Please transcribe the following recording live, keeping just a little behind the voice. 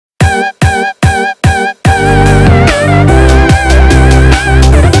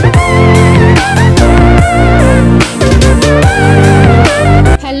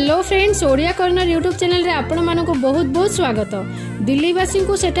ओडिशावासी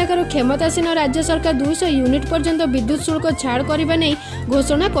को सेठाकार क्षमतासीन राज्य सरकार 200 यूनिट पर्यंत विद्युत शुल्क छाड़ करने नहीं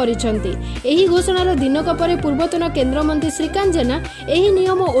घोषणा करिसेंती। एही घोषणार दिनक पर पूर्वतन केंद्रमंत्री श्रीकांत जेना एही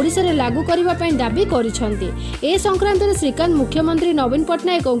नियम ओडिशा रे लागू करबा पई दाबी करिसेंती। ए संक्रांत रे श्रीकांत मुख्यमंत्री नवीन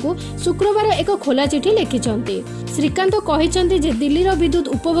पट्टनायक को शुक्रवार एक खोला चिठी लिखिसेंती। श्रीकांत कहिसेंती जे दिल्ली रो विद्युत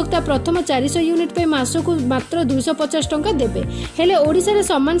उपभोक्ता प्रथम 400 यूनिट पे मासकु मात्र 250 टंका देबे, हेले ओडिशा रे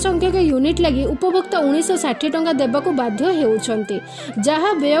समान संख्यक यूनिट लगी उपभोक्ता 1960 टंका देबाकू बाध्य हेउछंती,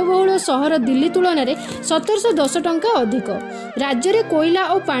 जहा व्ययबहुल सहर दिल्ली तुलन में 1710 टंका अधिक। राज्य रे कोयला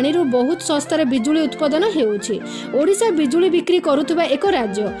और पानी रू बहुत सस्तार बिजुली उत्पादन हेउछि। ओडिशा बिजुली बिक्री करुथुबा एक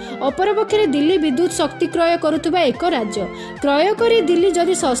राज्य, अपरपक्षे दिल्ली विद्युत शक्ति क्रय करुथुबा एक राज्य। क्रय करी दिल्ली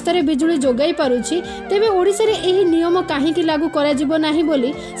जदि सस्तार बिजुली जोगाई पारुछि तेबे ओडिशा रे एही नियम काहेकि लागू करा जिवो नाही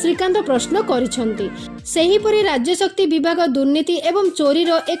बोली श्रीकांत प्रश्न करिसेंती। सेहीपरि राज्य शक्ति विभाग दुर्नीति एवं चोरीर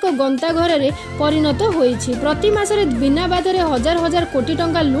एक गंताघर रे परिणत होईछि। प्रति मासरे बिना बाधरे हजार हजार कोटी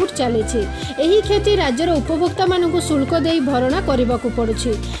टंका लूट चलीछि। एही क्षति राज्यर उपभोक्ता मानकु शुल्क देई भरणा करबाकू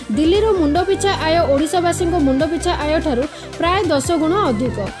पड़ुछि। दिल्लीर मुंडपिछा आय ओडिशावासी मुंडपिछा आय ठारू प्राय 10 गुण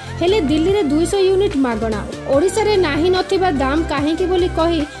अधिक, हेले दिल्ली रे 200 यूनिट मागणा। ओडिशा रे नाही नथिबा दाम काहेकि बोली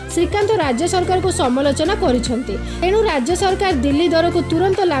कही श्रीकांत राज्य सरकार को समालोचना करिसेंती। एणु राज्य सरकार दिल्ली दर को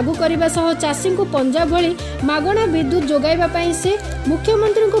तुरंत लागू करबा सह चाषी को पंजाब भली मागणा विद्युत जोगाइबा पई से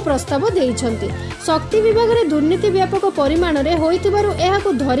मुख्यमंत्री को प्रस्ताव देइछंती। शक्ति विभाग रे दुर्नीति व्यापक परिमाण रे होइतिबारु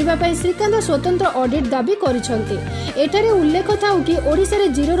एहाको धरिबा पई श्रीकांत स्वतंत्र ऑडिट दाबी करिसेंती। एठारे उल्लेख थाउ कि ओडिशा रे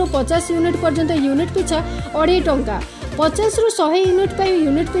 0 ରୁ 50 यूनिट पर्यंत यूनिट पिछा 2.5 टंका, 50 ରୁ 100 यूनिट पर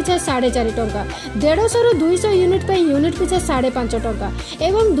यूनिट पिछा 4.5 टंका, 150 ରୁ 200 यूनिट पर यूनिट पिछा 5.5 टंका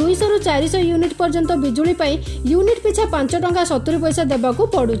एवं 200 ରୁ 400 यूनिट पर्यंत बिजुली पर यूनिट पिछा 5 टंका 70 पैसा देबाकू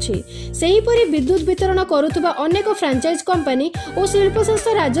पड़ुछि। सेहीपरि विद्युत वितरण करुथुबा अनेक फ्रांचाइज कंपनी और शिल्प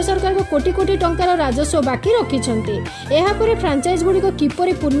संस्था राज्य सरकार को कोटी कोटी टंकार राजस्व बाकी रखिछंती। एहा परे फ्रांचाइज गुडी को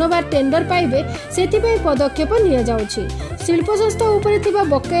किपरि पुनर्बार टेंडर पाइबे सेथिपई पदक्षेप निया जाउछि। शिल्प संस्था उपरे थिबा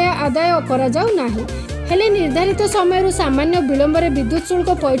बकाया आदाय करा जाउ नाही, हेले निर्धारित समय सामान्य विलंब विद्युत शुल्क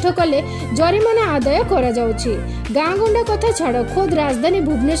पैठ कले जरिमाना आदाय करा जाउछि। गाँ गंडा कथा छाड़ खोद राजधानी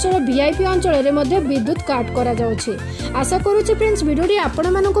भुवनेश्वर वीआईपी अंचल रे मध्य विद्युत काट करा जाउछि। आशा करूछि फ्रेंड्स वीडियोटी आपण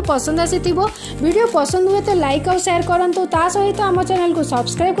मानकु पसंद आसीथिबो। वीडियो पसंद हुए तो लाइक और शेयर करंतु, ता सहित आम चैनल को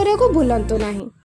सब्सक्राइब करिया को भूलंतु नाही।